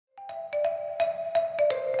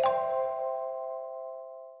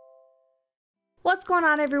What's going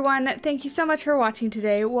on, everyone? Thank you so much for watching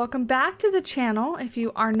today. Welcome back to the channel if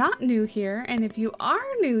you are not new here, and if you are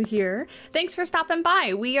new here, thanks for stopping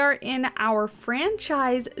by. We are in our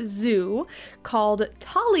franchise zoo called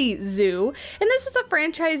Tolly Zoo, and this is a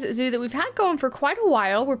franchise zoo that we've had going for quite a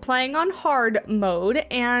while. We're playing on hard mode,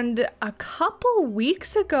 and a couple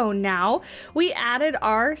weeks ago now, we added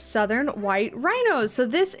our southern white rhinos. So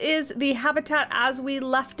this is the habitat as we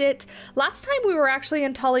left it. Last time we were actually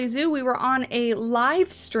in Tolly Zoo, we were on a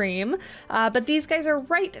live stream, but these guys are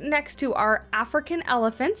right next to our African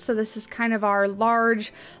elephants. So this is kind of our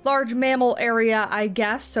large mammal area, I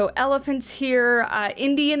guess. So elephants here,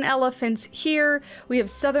 Indian elephants here. We have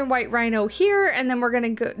southern white rhino here, and then we're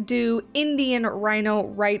gonna do Indian rhino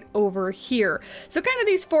right over here. So kind of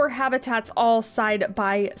these four habitats all side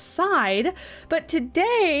by side. But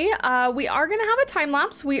today we are gonna have a time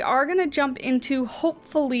lapse. We are gonna jump into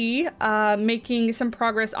hopefully making some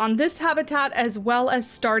progress on this habitat as well as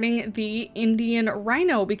starting the Indian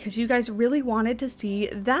rhino, because you guys really wanted to see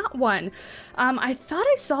that one. I thought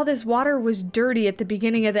I saw this water was dirty at the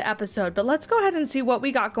beginning of the episode, but let's go ahead and see what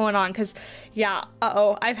we got going on, because yeah,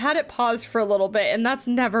 I've had it paused for a little bit and that's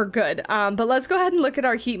never good. But let's go ahead and look at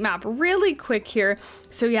our heat map really quick here.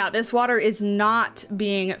 So yeah, this water is not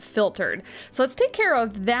being filtered. So let's take care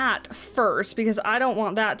of that first, because I don't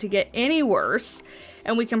want that to get any worse.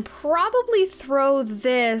 And we can probably throw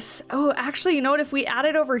this. Oh, actually, you know what? If we add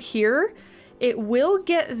it over here, it will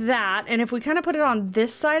get that. And if we kind of put it on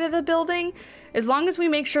this side of the building, as long as we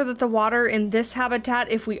make sure that the water in this habitat,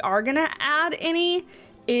 if we are gonna add any,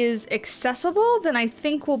 is accessible, then I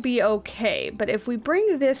think we'll be okay. But if we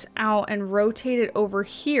bring this out and rotate it over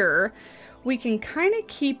here, we can kind of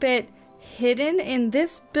keep it hidden in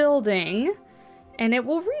this building and it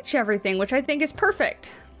will reach everything, which I think is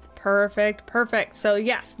perfect. Perfect. So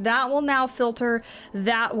yes, that will now filter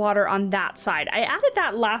that water on that side. I added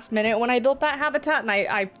that last minute when I built that habitat, and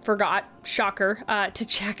I forgot, shocker, to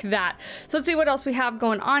check that. So let's see what else we have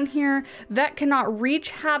going on here. Vet cannot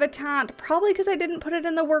reach habitat, probably because I didn't put it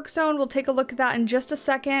in the work zone. We'll take a look at that in just a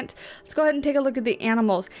second. Let's go ahead and take a look at the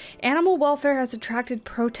animals. Animal welfare has attracted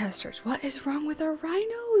protesters. What is wrong with our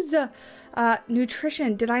rhinos?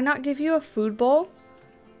 Nutrition, did I not give you a food bowl?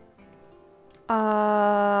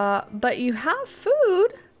 But you have food.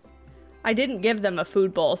 I didn't give them a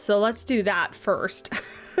food bowl, so let's do that first.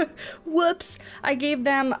 Whoops. I gave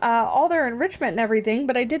them all their enrichment and everything,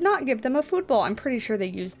 but I did not give them a food bowl. I'm pretty sure they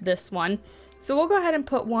used this one. So we'll go ahead and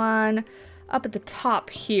put one up at the top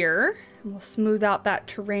here. And we'll smooth out that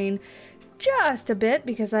terrain just a bit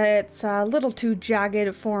because it's a little too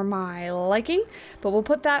jagged for my liking, but we'll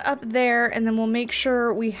put that up there, and then we'll make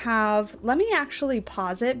sure we have, let me actually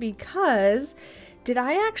pause it, because did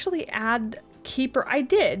I actually add keeper? I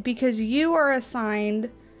did, because you are assigned,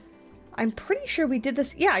 I'm pretty sure we did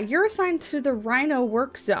this. Yeah, you're assigned to the rhino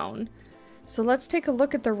work zone. So let's take a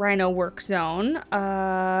look at the rhino work zone,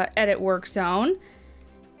 edit work zone.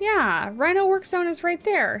 Yeah, rhino work zone is right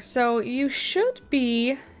there. So you should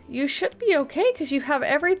be okay, because you have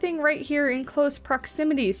everything right here in close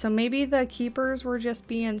proximity. So maybe the keepers were just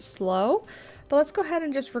being slow, but let's go ahead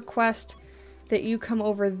and just request that you come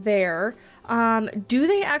over there. Do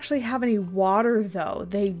they actually have any water though?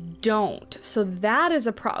 They don't. So that is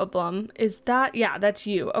a problem. Is that, yeah, that's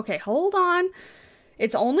you. Okay, hold on.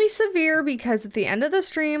 It's only severe because at the end of the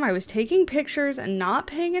stream, I was taking pictures and not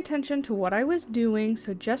paying attention to what I was doing.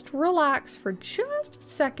 So just relax for just a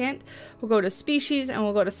second. We'll go to species and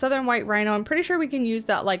we'll go to southern white rhino. I'm pretty sure we can use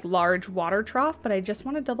that like large water trough, but I just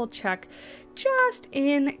want to double check just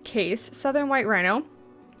in case. Southern white rhino.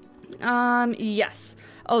 Yes.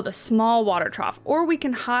 Oh, the small water trough. Or we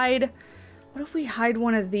can hide. What if we hide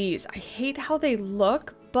one of these? I hate how they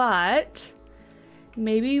look, but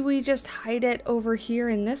maybe we just hide it over here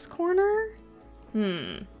in this corner?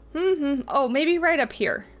 Oh, maybe right up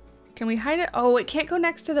here. Can we hide it? Oh, it can't go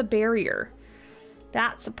next to the barrier.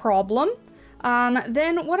 That's a problem.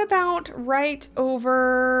 Then what about right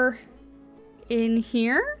over in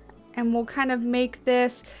here? And we'll kind of make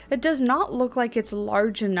this, it does not look like it's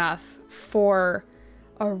large enough for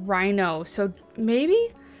a rhino. So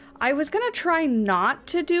maybe, I was gonna try not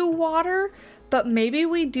to do water, but maybe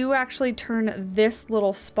we do actually turn this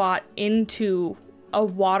little spot into a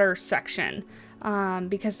water section,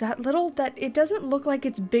 because it doesn't look like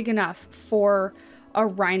it's big enough for a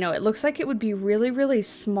rhino. It looks like it would be really, really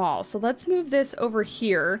small. So let's move this over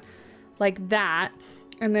here like that.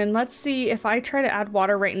 And then let's see if I try to add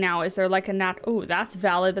water right now. Is there like a oh, that's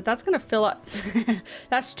valid, but that's gonna fill up.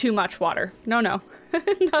 That's too much water. No,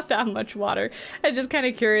 not that much water. I'm just kind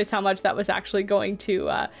of curious how much that was actually going to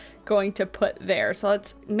put there. So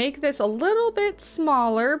let's make this a little bit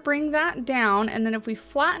smaller, bring that down, and then if we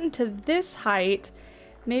flatten to this height,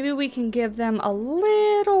 maybe we can give them a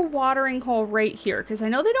little watering hole right here, because I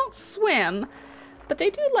know they don't swim, but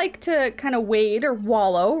they do like to kind of wade or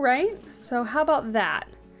wallow, right? So how about that?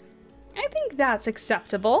 I think that's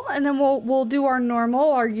acceptable. And then we'll do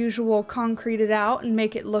our usual concrete it out and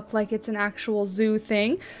make it look like it's an actual zoo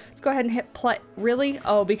thing. Let's go ahead and hit play. Really?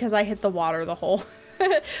 Oh, because I hit the water the whole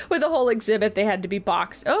with the whole exhibit, they had to be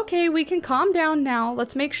boxed. Okay, we can calm down now.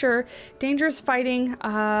 Let's make sure. Dangerous fighting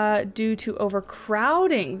due to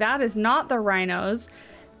overcrowding. That is not the rhinos.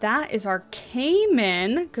 That is our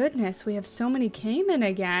caiman. Goodness, we have so many caiman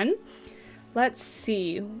again. Let's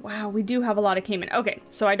see. Wow, we do have a lot of caiman. Okay,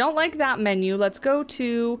 so I don't like that menu. Let's go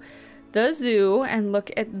to the zoo and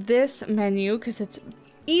look at this menu because it's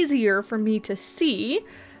easier for me to see.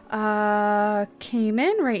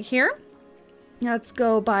 Caiman right here. Let's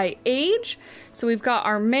go by age. So we've got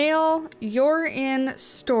our male. You're in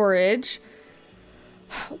storage.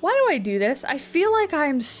 Why do I do this? I feel like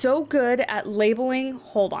I'm so good at labeling.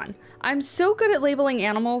 Hold on. I'm so good at labeling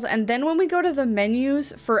animals, and then when we go to the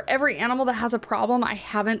menus, for every animal that has a problem, I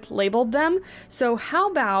haven't labeled them. So how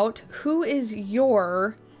about, who is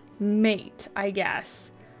your mate, I guess?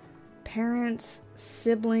 Parents,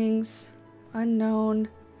 siblings, unknown.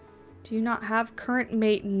 Do you not have current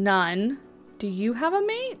mate? None. Do you have a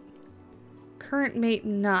mate? Current mate?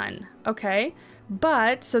 None. Okay.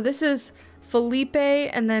 But, so this is Felipe,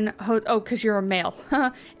 and then, oh, because you're a male.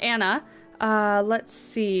 Anna. Let's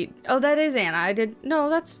see. Oh, that is Anna. No,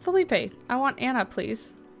 that's Felipe. I want Anna,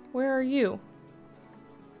 please. Where are you?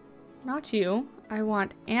 Not you. I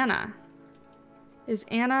want Anna. Is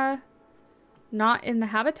Anna not in the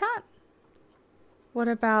habitat? What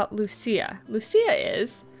about Lucia? Lucia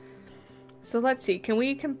is. So let's see. Can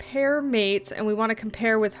we compare mates? And we want to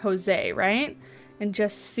compare with Jose, right? And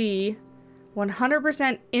just see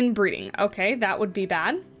 100% inbreeding. Okay, that would be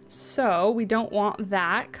bad. So we don't want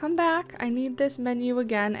that. Come back. I need this menu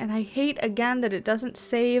again. And I hate again that it doesn't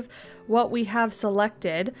save what we have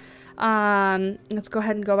selected. Let's go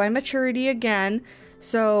ahead and go by maturity again.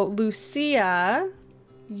 So Lucia,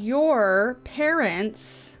 your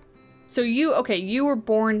parents. So you, okay, you were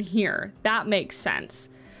born here. That makes sense.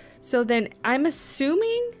 So then I'm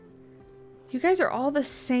assuming you guys are all the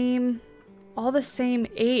same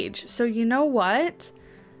age. So you know what?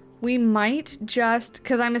 We might just,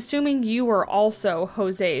 because I'm assuming you were also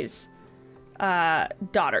Jose's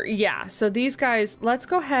daughter. Yeah, so these guys, let's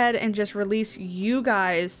go ahead and just release you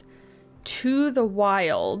guys to the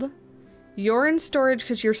wild. You're in storage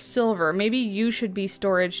because you're silver. Maybe you should be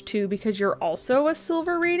storage too because you're also a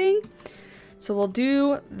silver rating. So we'll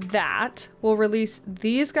do that. We'll release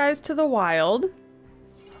these guys to the wild.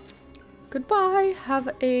 Goodbye.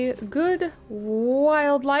 Have a good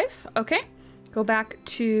wildlife. Okay. Go back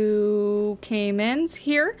to caimans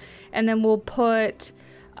here, and then we'll put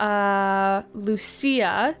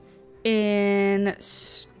Lucia in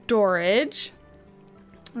storage.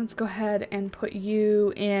 Let's go ahead and put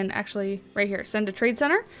you in, actually, right here, send to trade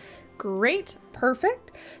center. Great,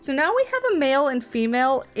 perfect. So now we have a male and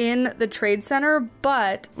female in the trade center,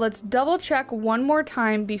 but let's double check one more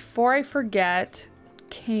time before I forget.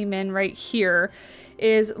 Caiman right here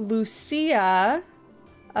is Lucia.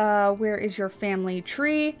 Where is your family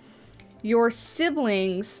tree? Your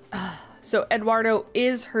siblings. So Eduardo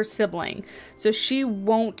is her sibling. So she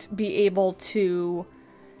won't be able to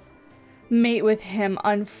mate with him,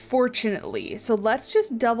 unfortunately. So let's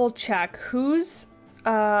just double check who's,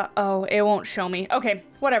 oh, it won't show me. Okay,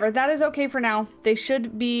 whatever. That is okay for now. They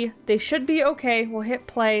should be okay. We'll hit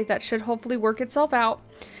play. That should hopefully work itself out.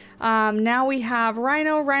 Now we have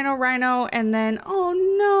Rhino, and then, oh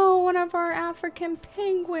no, one of our African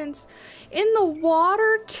penguins in the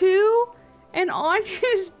water too, and on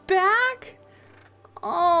his back.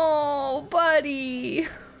 Oh, buddy.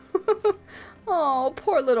 Oh,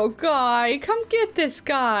 poor little guy. Come get this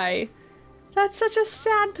guy. That's such a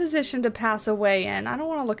sad position to pass away in. I don't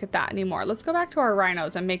want to look at that anymore. Let's go back to our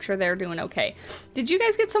rhinos and make sure they're doing okay. Did you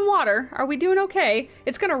guys get some water? Are we doing okay?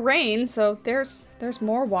 It's gonna rain, so there's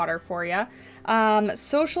more water for you.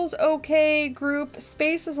 Social's okay. Group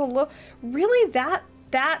space is a little. Really,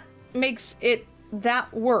 that makes it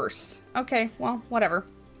that worse. Okay, well, whatever.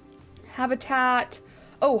 Habitat.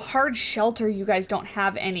 Oh, hard shelter. You guys don't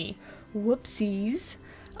have any. Whoopsies.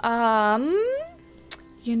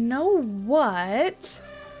 You know what?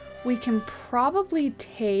 we can probably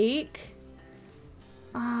take,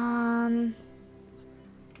 I'm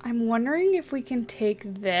wondering if we can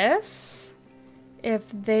take this, if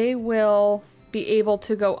they will be able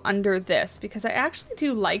to go under this, because I actually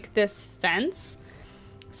do like this fence.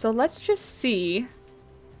 So let's just see.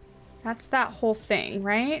 That's that whole thing,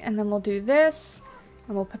 right? And then we'll do this,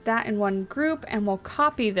 and we'll put that in one group, and we'll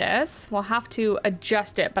copy this. We'll have to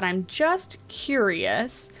adjust it, but I'm just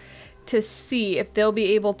curious to see if they'll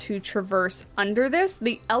be able to traverse under this.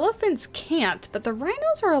 The elephants can't, but the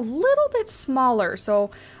rhinos are a little bit smaller, so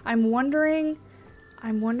I'm wondering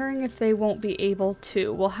if they won't be able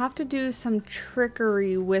to. We'll have to do some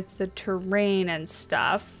trickery with the terrain and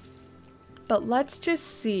stuff. But let's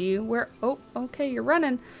just see where, oh, okay, you're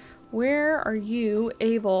running. Where are you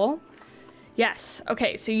able? Yes,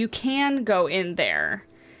 okay, so you can go in there.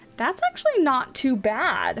 That's actually not too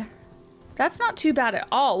bad. That's not too bad at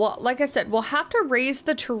all. Well, like I said, we'll have to raise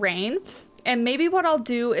the terrain, and maybe what I'll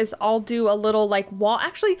do is I'll do a little like wall.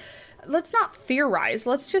 Actually, let's not theorize.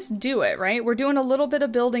 Let's just do it, right? We're doing a little bit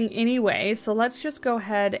of building anyway, so let's just go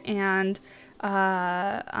ahead and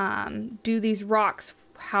do these rocks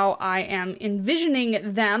how I am envisioning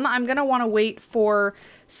them. I'm gonna want to wait for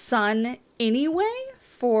sun anyway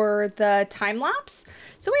for the time lapse.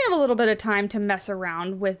 So we have a little bit of time to mess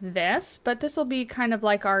around with this, but this will be kind of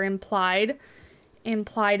like our implied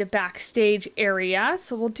backstage area.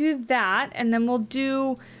 So we'll do that, and then we'll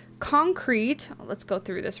do concrete. Let's go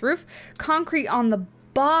through this roof. Concrete on the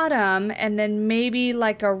bottom, and then maybe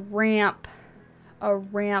like a ramp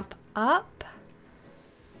up.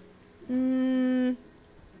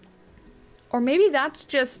 Or maybe that's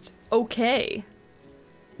just okay.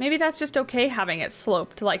 Maybe that's just okay having it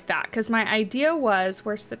sloped like that, because my idea was,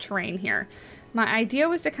 where's the terrain here? My idea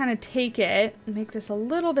was to kind of take it, make this a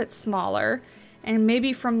little bit smaller, and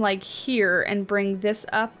maybe from like here and bring this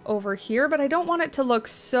up over here, but I don't want it to look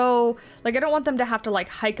so, like I don't want them to have to like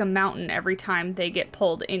hike a mountain every time they get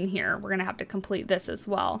pulled in here. We're gonna have to complete this as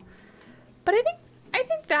well. But I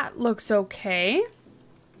think that looks okay.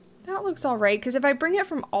 That looks all right, because if I bring it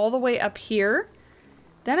from all the way up here,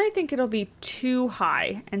 then I think it'll be too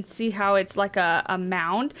high, and see how it's like a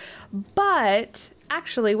mound. But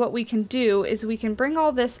actually what we can do is we can bring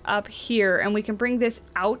all this up here, and we can bring this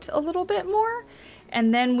out a little bit more,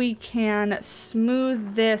 and then we can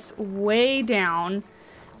smooth this way down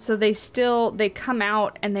so they come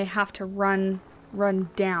out and they have to run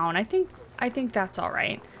down. I think that's all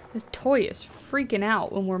right. This toy is freaking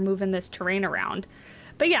out when we're moving this terrain around.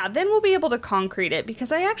 But yeah, then we'll be able to concrete it,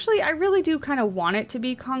 because I really do kind of want it to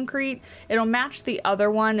be concrete. It'll match the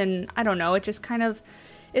other one, and I don't know, it just kind of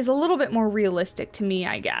is a little bit more realistic to me,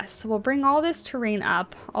 I guess. So we'll bring all this terrain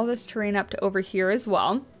up to over here as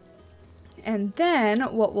well. And then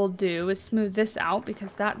what we'll do is smooth this out,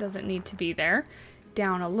 because that doesn't need to be there.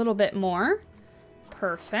 Down a little bit more.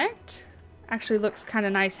 Perfect. Actually looks kind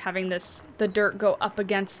of nice having the dirt go up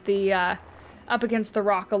against the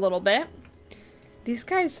rock a little bit. These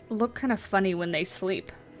guys look kind of funny when they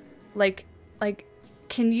sleep. Like,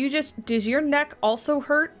 does your neck also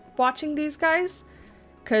hurt watching these guys?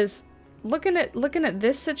 Because looking at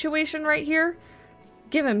this situation right here,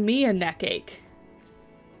 giving me a neck ache.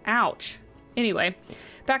 Ouch. Anyway,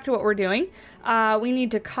 back to what we're doing. We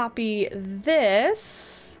need to copy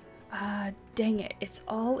this. Dang it, it's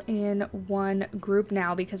all in one group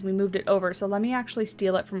now because we moved it over. So let me actually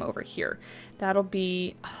steal it from over here. That'll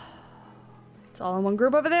be... It's all in one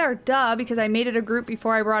group over there. Duh, because I made it a group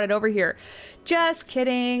before I brought it over here. Just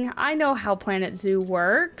kidding. I know how Planet Zoo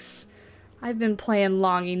works. I've been playing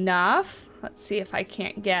long enough. Let's see if I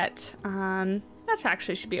can't get... that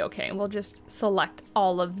actually should be okay. We'll just select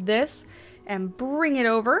all of this and bring it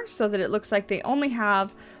over so that it looks like they only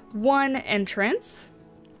have one entrance.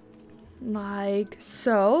 Like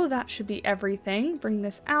so. That should be everything. Bring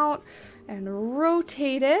this out and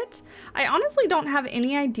rotate it. I honestly don't have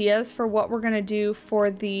any ideas for what we're gonna do for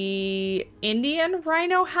the Indian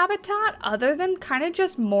rhino habitat other than kind of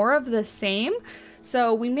just more of the same.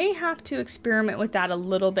 So we may have to experiment with that a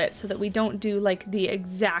little bit so that we don't do like the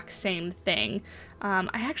exact same thing. I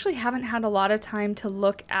actually haven't had a lot of time to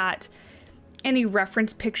look at any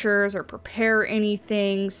reference pictures or prepare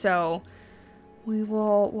anything, so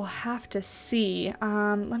we'll have to see.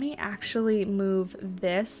 Let me actually move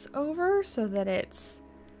this over so that it's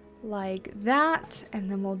like that,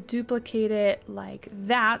 and then we'll duplicate it like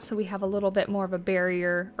that so we have a little bit more of a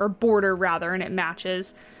barrier, or border rather, and it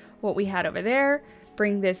matches what we had over there.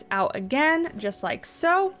 Bring this out again, just like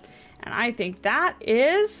so, and I think that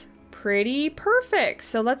is pretty perfect.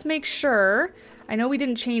 So let's make sure, I know we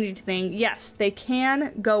didn't change anything. Yes, they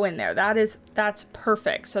can go in there. That's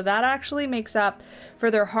perfect. So that actually makes up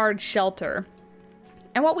for their hard shelter.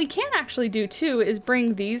 And what we can actually do too is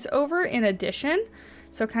bring these over in addition.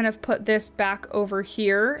 So kind of put this back over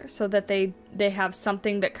here so that they have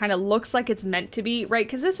something that kind of looks like it's meant to be, right?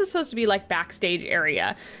 Because this is supposed to be like backstage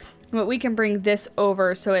area. But we can bring this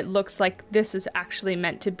over so it looks like this is actually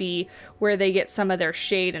meant to be where they get some of their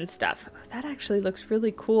shade and stuff. That actually looks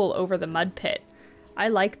really cool over the mud pit. I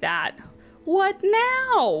like that. What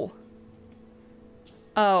now?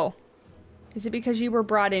 Oh, is it because you were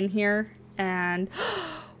brought in here? And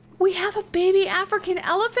we have a baby African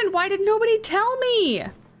elephant. Why did nobody tell me?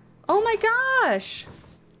 Oh my gosh.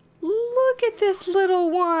 Look at this little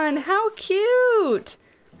one. How cute.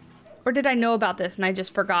 Or did I know about this and I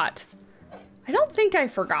just forgot? I don't think I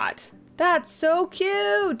forgot. That's so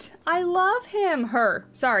cute. I love him. Her.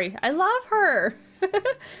 Sorry. I love her.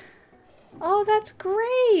 Oh, that's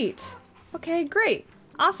great. Okay, great.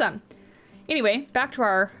 Awesome. Anyway, back to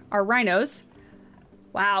our rhinos.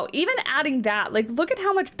 Wow, even adding that, like, look at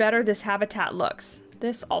how much better this habitat looks.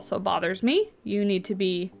 This also bothers me. You need to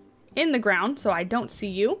be in the ground so I don't see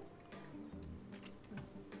you.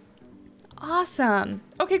 Awesome.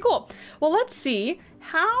 Okay, cool. Well, let's see.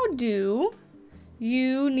 How do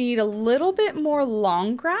you need a little bit more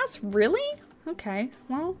long grass? Really? Okay,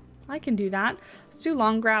 well, I can do that. Let's do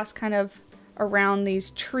long grass kind of around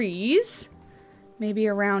these trees. Maybe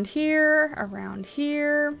around here, around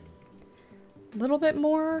here. A little bit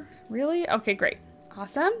more, really? Okay, great.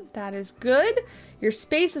 Awesome, that is good. Your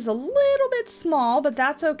space is a little bit small, but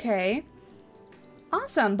that's okay.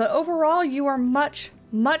 Awesome, but overall you are much,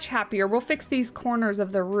 much happier. We'll fix these corners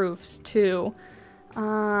of the roofs too.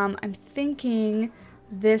 I'm thinking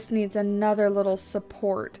this needs another little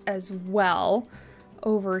support as well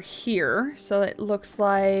over here. So it looks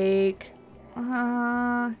like,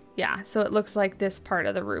 yeah, so it looks like this part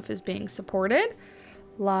of the roof is being supported.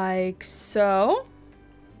 Like so.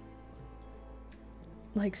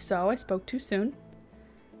 Like so. I spoke too soon.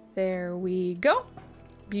 There we go.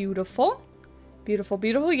 Beautiful. Beautiful,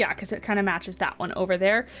 beautiful. Yeah, because it kind of matches that one over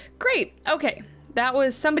there. Great. Okay. That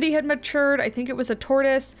was somebody had matured. I think it was a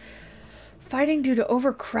tortoise. Fighting due to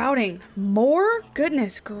overcrowding. More?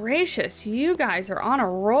 Goodness gracious. You guys are on a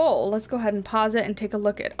roll. Let's go ahead and pause it and take a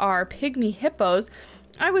look at our pygmy hippos.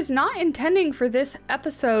 I was not intending for this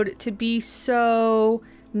episode to be so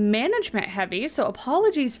management heavy, so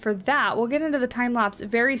apologies for that. We'll get into the time lapse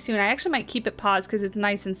very soon. I actually might keep it paused because it's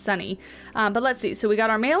nice and sunny. But let's see. So we got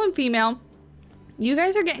our male and female. You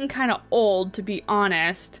guys are getting kind of old, to be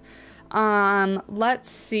honest. Let's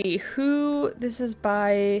see who this is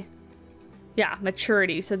by. Yeah,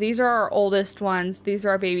 maturity. So these are our oldest ones. These are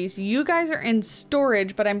our babies. You guys are in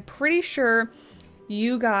storage, but I'm pretty sure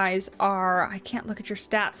you guys are, I can't look at your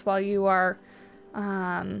stats while you are,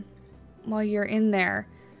 while you're in there.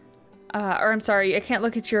 Or I'm sorry, I can't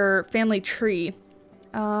look at your family tree.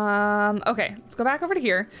 Okay, let's go back over to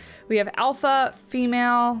here. We have alpha,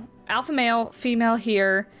 female, alpha male, female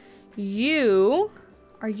here. Are you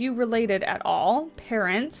related at all?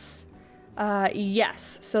 Parents.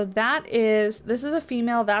 Yes. So this is a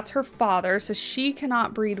female, that's her father, so she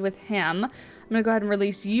cannot breed with him. I'm gonna go ahead and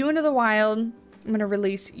release you into the wild. I'm gonna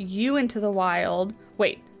release you into the wild.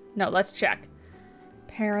 Wait, no, let's check.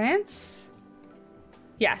 Parents.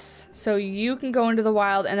 Yes, so you can go into the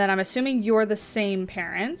wild, and then I'm assuming you're the same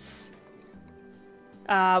parents.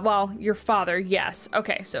 Well, your father, yes.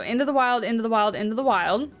 Okay, so into the wild, into the wild, into the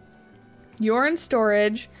wild. You're in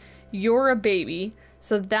storage. You're a baby.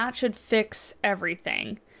 So that should fix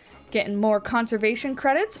everything. Getting more conservation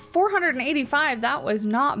credits. 485, that was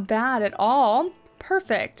not bad at all.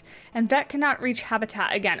 Perfect. And vet cannot reach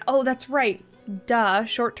habitat again. Oh, that's right. Duh,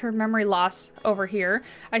 short-term memory loss over here.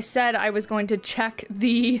 I said I was going to check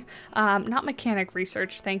the, not mechanic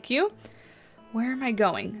research, thank you. Where am I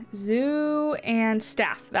going? Zoo and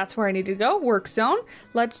staff. That's where I need to go. Work zone.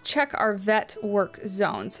 Let's check our vet work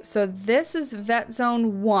zones. So this is vet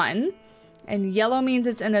zone 1. And yellow means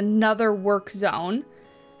it's in another work zone.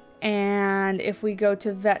 And if we go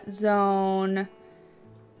to vet zone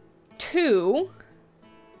 2.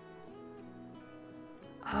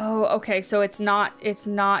 Oh, okay. So it's not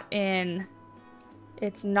in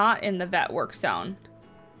the vet work zone.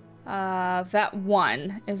 Vet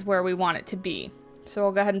 1 is where we want it to be. So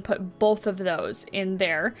we'll go ahead and put both of those in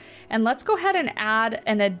there. And let's go ahead and add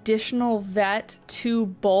an additional vet to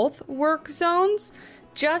both work zones,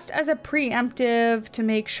 just as a preemptive to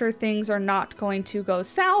make sure things are not going to go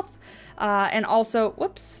south. And also,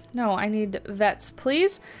 whoops, no, I need vets,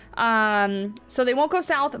 please. So they won't go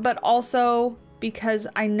south, but also because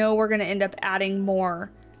I know we're gonna end up adding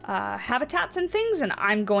more habitats and things, and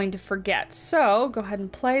I'm going to forget. So go ahead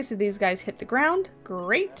and play so these guys hit the ground.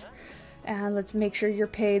 Great. And let's make sure you're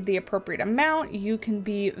paid the appropriate amount. You can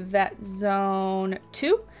be vet zone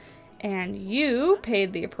 2, and you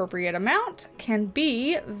paid the appropriate amount can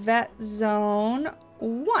be vet zone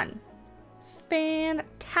 1.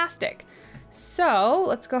 Fantastic. So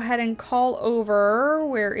let's go ahead and call over.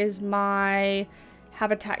 Where is my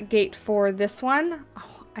habitat gate for this one?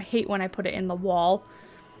 Oh, I hate when I put it in the wall.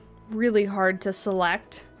 Really hard to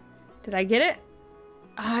select. Did I get it?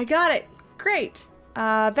 Oh, I got it. Great.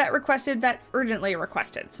 Vet requested, vet urgently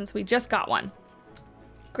requested, since we just got one.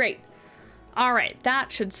 Great. All right,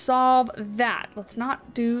 that should solve that. Let's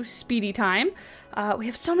not do speedy time. We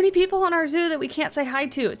have so many people in our zoo that we can't say hi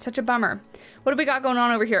to. It's such a bummer. What do we got going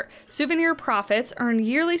on over here? Souvenir profits. Earn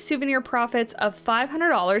yearly souvenir profits of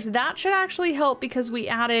 $500. That should actually help because we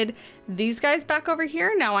added these guys back over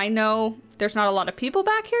here. Now I know there's not a lot of people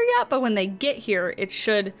back here yet, but when they get here, it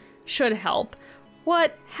should help.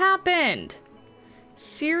 What happened?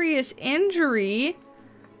 Serious injury?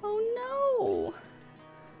 Oh no.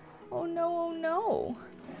 Oh no, oh no.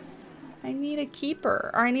 I need a keeper,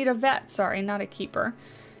 or I need a vet, sorry, not a keeper.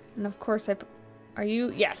 And of course are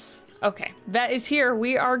you? Yes. Okay, vet is here,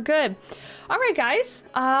 we are good. All right, guys,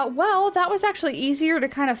 well, that was actually easier to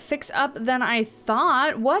kind of fix up than I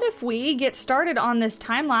thought. What if we get started on this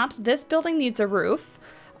time lapse? This building needs a roof.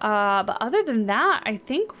 But other than that, I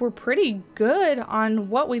think we're pretty good on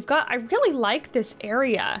what we've got. I really like this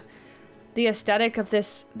area, the aesthetic of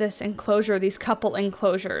this enclosure, these couple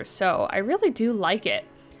enclosures. So I really do like it.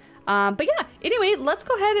 But yeah, anyway, let's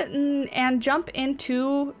go ahead and jump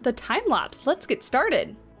into the time lapse. Let's get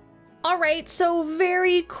started. All right, so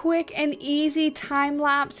very quick and easy time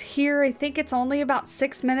lapse here. I think it's only about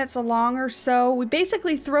 6 minutes along or so. We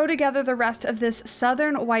basically throw together the rest of this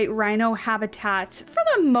southern white rhino habitat for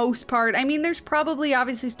the most part. I mean, there's probably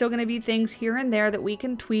obviously still going to be things here and there that we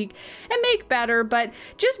can tweak and make better, but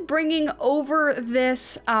just bringing over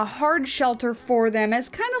this hard shelter for them as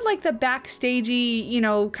kind of like the backstagey, you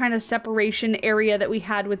know, kind of separation area that we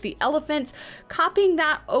had with the elephants, copying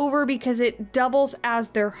that over because it doubles as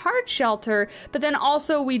their hard shelter, but then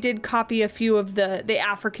also we did copy a few of the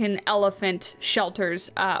African elephant shelters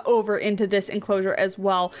over into this enclosure as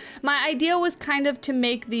well. My idea was kind of to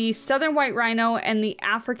make the southern white rhino and the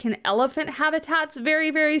African elephant habitats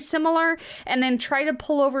very, very similar, and then try to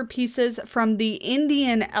pull over pieces from the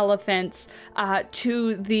Indian elephants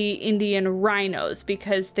to the Indian rhinos,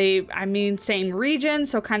 because they, I mean, same region,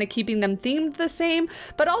 so kind of keeping them themed the same,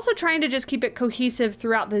 but also trying to just keep it cohesive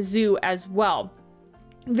throughout the zoo as well.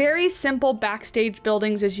 Very simple backstage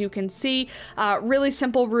buildings, as you can see, really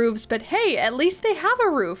simple roofs, but hey, at least they have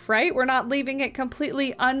a roof, right? We're not leaving it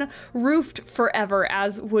completely unroofed forever,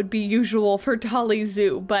 as would be usual for Dolly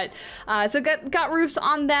Zoo, but so got roofs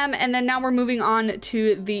on them, and then now we're moving on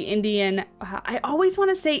to the Indian, I always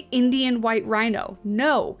want to say Indian white rhino.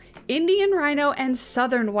 No, Indian rhino and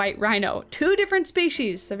southern white rhino, two different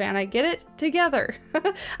species, Savannah, get it together.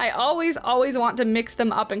 I always want to mix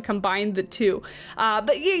them up and combine the two.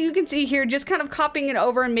 But yeah, you can see here, just kind of copying it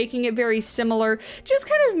over and making it very similar. Just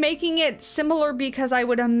kind of making it similar because I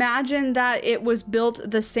would imagine that it was built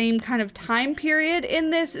the same kind of time period in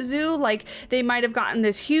this zoo. Like they might have gotten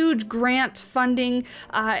this huge grant funding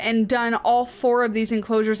and done all 4 of these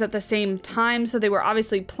enclosures at the same time. So they were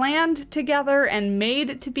obviously planned together and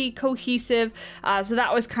made to be cohesive. So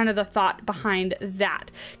that was kind of the thought behind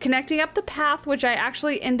that. Connecting up the path, which I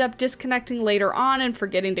actually end up disconnecting later on and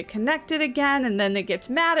forgetting to connect it again, and then it gets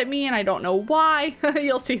mad at me and I don't know why.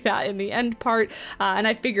 You'll see that in the end part, and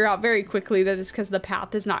I figure out very quickly that it's because the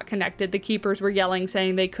path is not connected. The keepers were yelling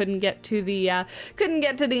saying they couldn't get to the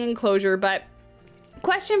enclosure. But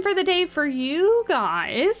question for the day for you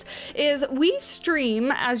guys is, we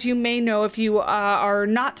stream, as you may know if you are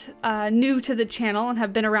not new to the channel and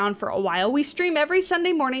have been around for a while, we stream every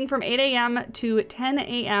Sunday morning from 8 a.m. to 10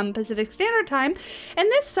 a.m. Pacific Standard Time, and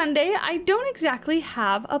this Sunday I don't exactly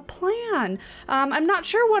have a plan. I'm not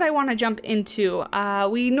sure what I want to jump into.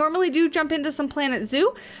 We normally do jump into some Planet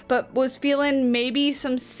Zoo, but was feeling maybe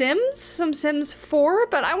some Sims 4,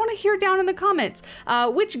 but I want to hear down in the comments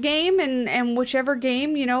which game and whichever game,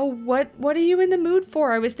 you know, what are you in the mood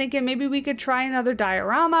for? I was thinking maybe we could try another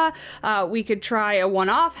diorama, we could try a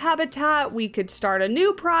one-off habitat, we could start a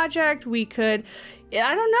new project, we could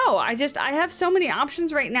I don't know. I have so many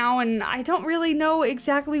options right now and I don't really know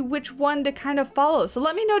exactly which one to kind of follow. So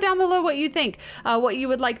let me know down below what you think, what you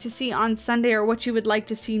would like to see on Sunday or what you would like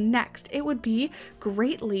to see next. It would be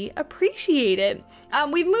greatly appreciated.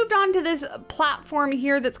 We've moved on to this platform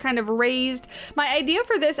here that's kind of raised. My idea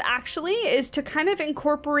for this actually is to kind of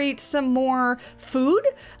incorporate some more food.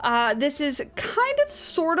 This is kind of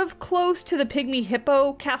sort of close to the Pygmy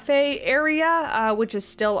Hippo Cafe area, which is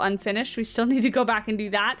still unfinished. We still need to go back and do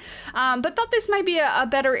that. But thought this might be a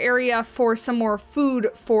better area for some more food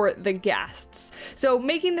for the guests. So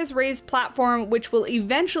making this raised platform, which will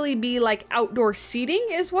eventually be like outdoor seating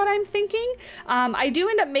is what I'm thinking. I do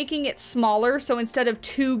end up making it smaller. So instead of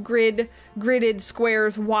 2 gridded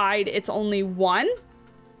squares wide, it's only 1.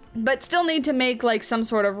 But still need to make like some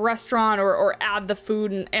sort of restaurant or add the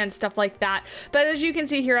food and stuff like that. But as you can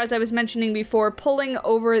see here, as I was mentioning before, pulling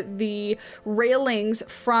over the railings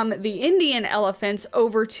from the Indian elephants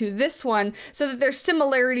over to this one so that there's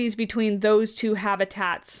similarities between those 2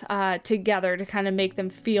 habitats together to kind of make them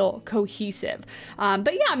feel cohesive.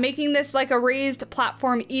 But yeah, making this like a raised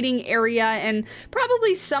platform eating area and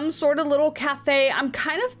probably some sort of little cafe. I'm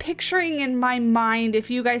kind of picturing in my mind, if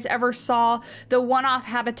you guys ever saw the one-off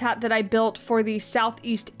habitat that I built for the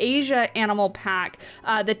Southeast Asia animal pack,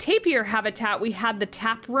 the tapir habitat, we had the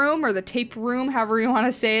tap room or the tape room, however you want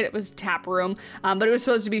to say it. It was tap room, but it was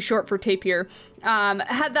supposed to be short for tapir.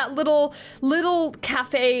 Had that little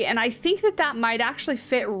cafe, and I think that might actually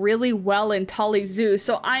fit really well in Tully Zoo.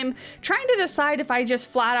 So I'm trying to decide if I just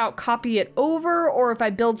flat out copy it over or if I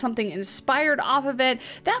build something inspired off of it.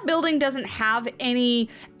 That building doesn't have any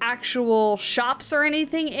actual shops or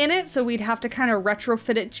anything in it, so we'd have to kind of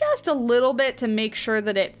retrofit it just a little bit to make sure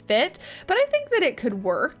that it fit, but I think that it could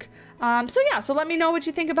work. So yeah, so let me know what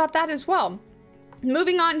you think about that as well.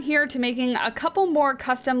 Moving on here to making a couple more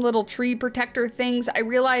custom little tree protector things. I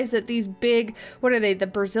realized that these big, what are they? The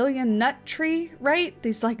Brazilian nut tree, right?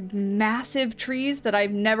 These like massive trees that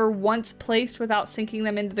I've never once placed without sinking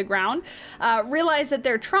them into the ground. Realized that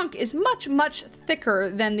their trunk is much, much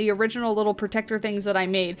thicker than the original little protector things that I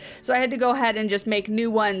made. So I had to go ahead and just make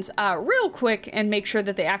new ones real quick and make sure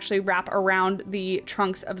that they actually wrap around the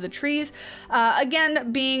trunks of the trees.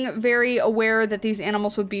 Again, being very aware that these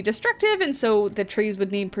animals would be destructive, and so the trees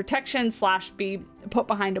would need protection / be put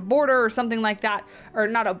behind a border or something like that, or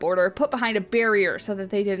not a border, put behind a barrier so that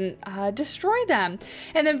they didn't destroy them.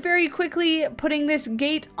 And then very quickly putting this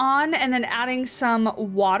gate on and then adding some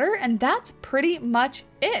water, and that's pretty much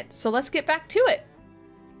it. So let's get back to it.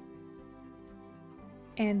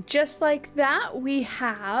 And just like that, we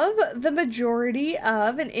have the majority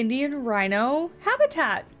of an Indian rhino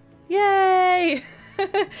habitat. Yay!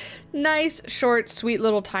 Nice, short, sweet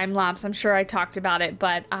little time lapse. I'm sure I talked about it,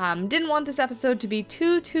 but didn't want this episode to be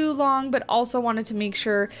too long, but also wanted to make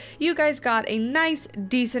sure you guys got a nice,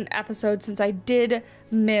 decent episode since I did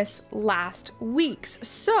miss last week's.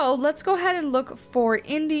 So let's go ahead and look for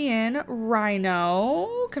Indian rhino.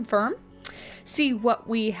 Confirm. See what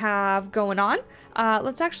we have going on.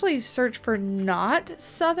 Let's actually search for not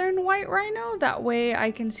southern white rhino. That way I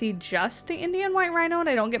can see just the Indian white rhino and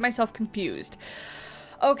I don't get myself confused.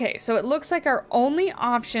 Okay, so it looks like our only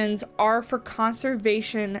options are for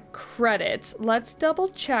conservation credits. Let's double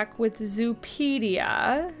check with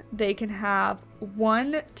Zoopedia. They can have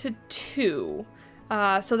 1 to 2.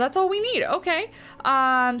 So that's all we need. Okay.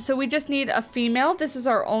 So we just need a female. This is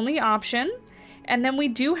our only option. And then we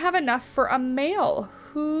do have enough for a male.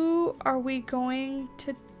 Who are we going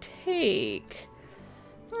to take?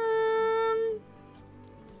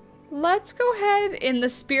 Let's go ahead, in the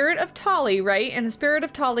spirit of Tolly, right? In the spirit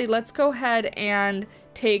of Tolly, let's go ahead and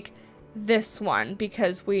take this one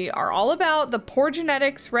because we are all about the poor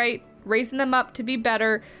genetics, right? Raising them up to be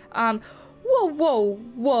better. Whoa.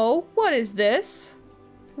 What is this?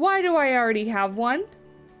 Why do I already have one?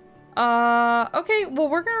 Okay, well,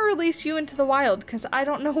 we're gonna release you into the wild because I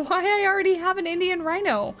don't know why I already have an Indian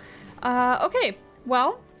rhino. Okay,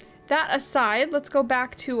 well, that aside, let's go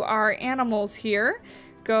back to our animals here.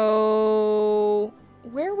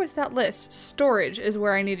 Where was that list? Storage is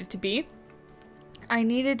where I needed to be. I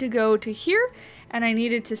needed to go to here and I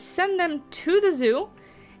needed to send them to the zoo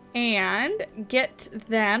and get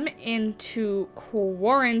them into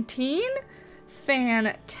quarantine.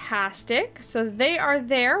 Fantastic. So they are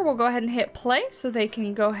there. We'll go ahead and hit play so they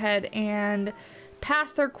can go ahead and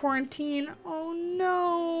pass their quarantine. Oh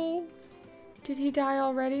no. Did he die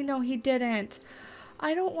already? No, he didn't.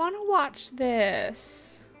 I don't want to watch this.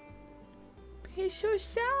 He's so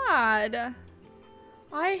sad.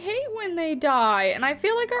 I hate when they die, and I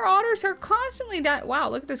feel like our otters are constantly dying. Wow,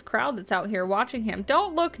 look at this crowd that's out here watching him.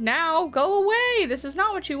 Don't look now. Go away. This is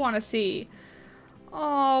not what you want to see.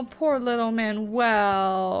 Oh, poor little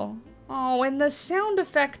Manuel. Oh, and the sound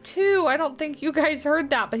effect, too. I don't think you guys heard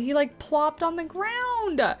that, but he, like, plopped on the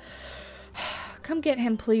ground. Come get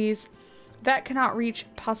him, please. Vet cannot reach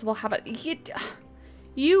possible habitat.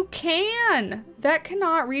 You can. Vet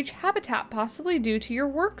cannot reach habitat, possibly due to your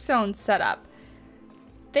work zone setup.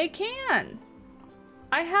 They can.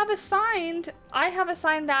 I have assigned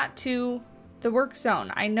that to the work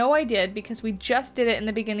zone. I know I did because we just did it in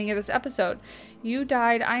the beginning of this episode. You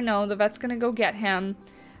died. I know. The vet's gonna go get him.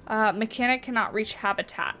 Mechanic cannot reach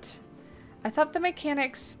habitat. I thought the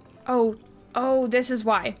mechanics... Oh, this is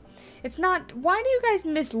why. It's not... Why do you guys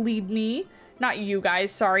mislead me? Not you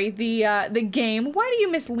guys, sorry. The game. Why do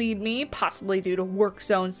you mislead me? Possibly due to work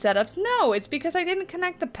zone setups. No, it's because I didn't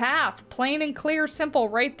connect the path. Plain and clear, simple,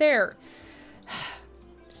 right there.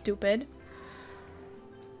 Stupid.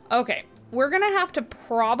 Okay, we're gonna have to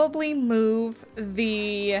probably move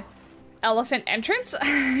the elephant entrance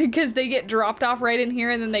because they get dropped off right in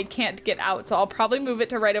here and then they can't get out. So I'll probably move it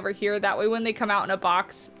to right over here. That way when they come out in a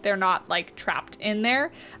box, they're not like trapped in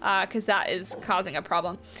there because that is causing a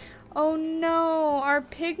problem. Oh no, our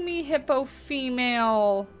pygmy hippo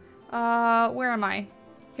female. Where am I?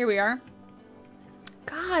 Here we are.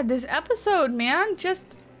 God, this episode, man,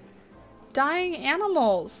 just dying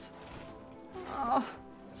animals. Oh,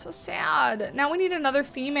 so sad. Now we need another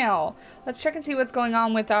female. Let's check and see what's going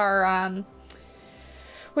on with our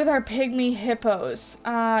pygmy hippos.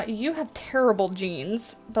 You have terrible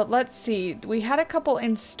genes, but let's see. We had a couple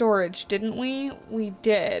in storage, didn't we? We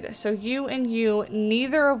did. So you and you,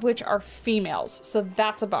 neither of which are females. So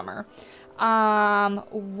that's a bummer.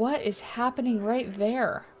 What is happening right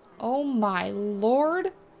there? Oh my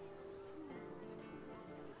lord.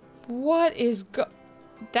 What is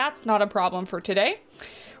That's not a problem for today.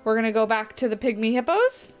 We're gonna go back to the pygmy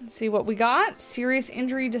hippos and see what we got. Serious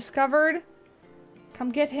injury discovered.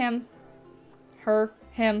 Come get him.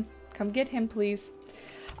 Him. Come get him, please.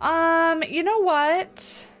 You know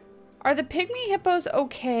what? Are the pygmy hippos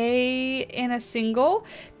okay in a single?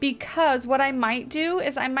 Because what I might do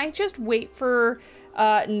is I might just wait for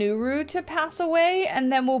Nuru to pass away,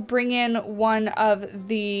 and then we'll bring in one of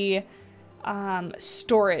the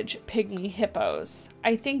storage pygmy hippos.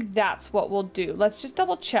 I think that's what we'll do. Let's just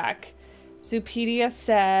double check. Zoopedia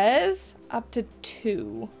says up to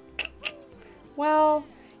 2. Well,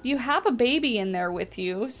 you have a baby in there with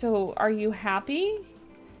you, so are you happy?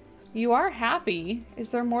 You are happy. Is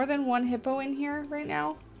there more than one hippo in here right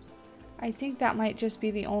now? I think that might just be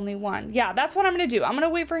the only one. Yeah, that's what I'm gonna do. I'm gonna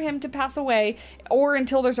wait for him to pass away or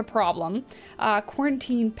until there's a problem.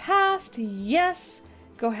 Quarantine passed, yes.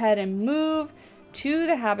 Go ahead and move to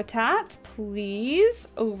the habitat, please,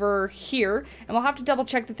 over here. And we'll have to double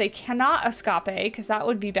check that they cannot escape, because that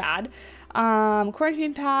would be bad.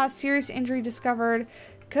 Quarantine passed, serious injury discovered.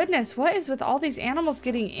 Goodness, what is with all these animals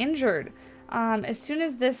getting injured? As soon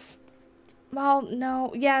as this, well,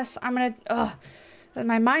 no, yes, I'm gonna,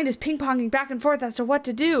 my mind is ping-ponging back and forth as to what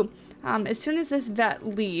to do. As soon as this vet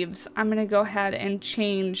leaves, I'm gonna go ahead and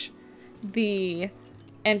change the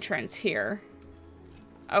entrance here.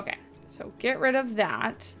 Okay, so get rid of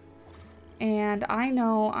that. And I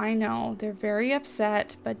know, they're very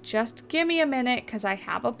upset, but just give me a minute because I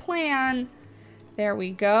have a plan. There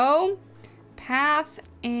we go. Path,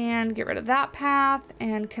 and get rid of that path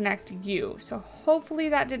and connect you. So hopefully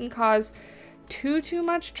that didn't cause too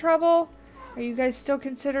much trouble. Are you guys still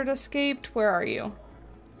considered escaped? Where are you?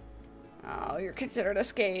 Oh, you're considered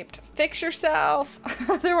escaped. Fix yourself.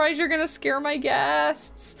 Otherwise you're gonna scare my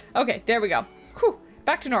guests. Okay, there we go. Whew,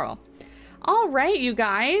 back to normal. All right, you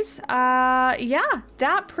guys. Yeah,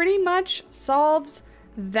 that pretty much solves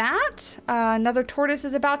that. Another tortoise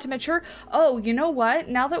is about to mature. Oh, you know what?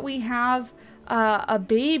 Now that we have a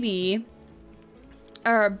baby,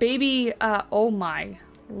 oh my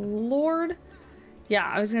lord. Yeah,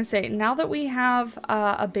 I was gonna say, now that we have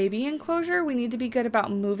a baby enclosure, we need to be good about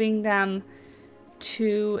moving them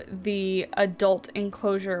to the adult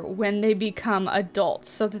enclosure when they become adults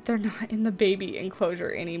so that they're not in the baby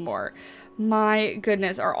enclosure anymore. My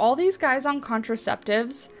goodness, are all these guys on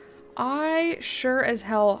contraceptives? I sure as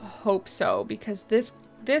hell hope so, because this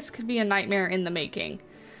could be a nightmare in the making.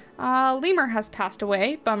 Lemur has passed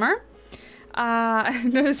away, bummer.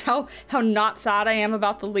 Notice how not sad I am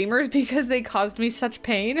about the lemurs because they caused me such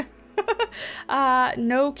pain.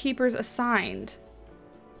 No keepers assigned.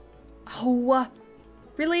 Oh,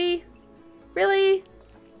 really? Really?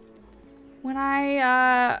 When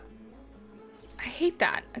I hate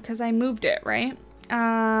that because I moved it, right?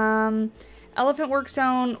 Elephant work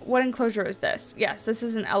zone. What enclosure is this? Yes, this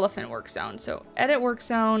is an elephant work zone. So edit work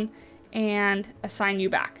zone and assign you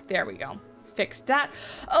back. There we go. Fixed that.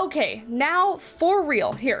 Okay, now for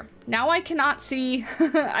real. Here. Now I cannot see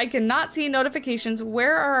I cannot see notifications.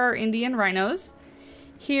 Where are our Indian rhinos?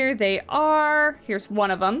 Here they are. Here's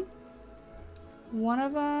one of them. One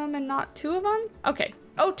of them and not two of them? Okay.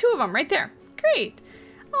 Oh, two of them right there. Great.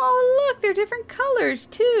 Oh, look, they're different colors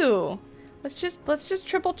too. Let's just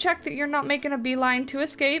triple check that you're not making a beeline to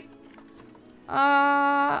escape.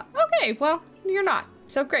 Okay, well, you're not.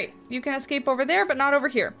 So great. You can escape over there, but not over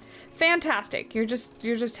here. Fantastic. You're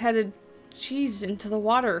just headed, geez, into the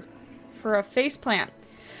water for a faceplant.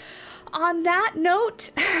 On that note,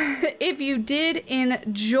 if you did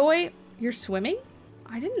enjoy your swimming,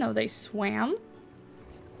 I didn't know they swam.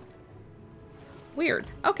 Weird.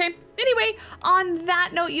 Okay. Anyway, on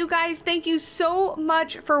that note, you guys, thank you so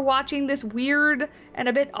much for watching this weird and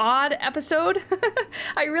a bit odd episode.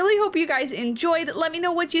 I really hope you guys enjoyed. Let me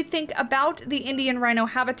know what you think about the Indian rhino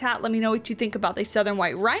habitat. Let me know what you think about the southern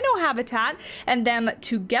white rhino habitat, and them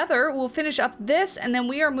together we'll finish up this, and then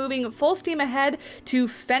we are moving full steam ahead to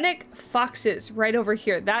fennec foxes right over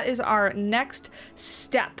here. That is our next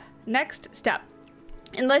step.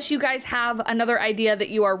 Unless you guys have another idea that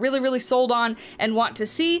you are really sold on and want to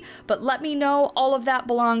see, but let me know. All of that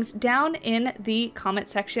belongs down in the comment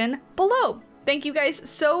section below. Thank you guys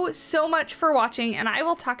so much for watching, and I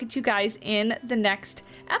will talk to you guys in the next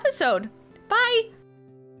episode. Bye!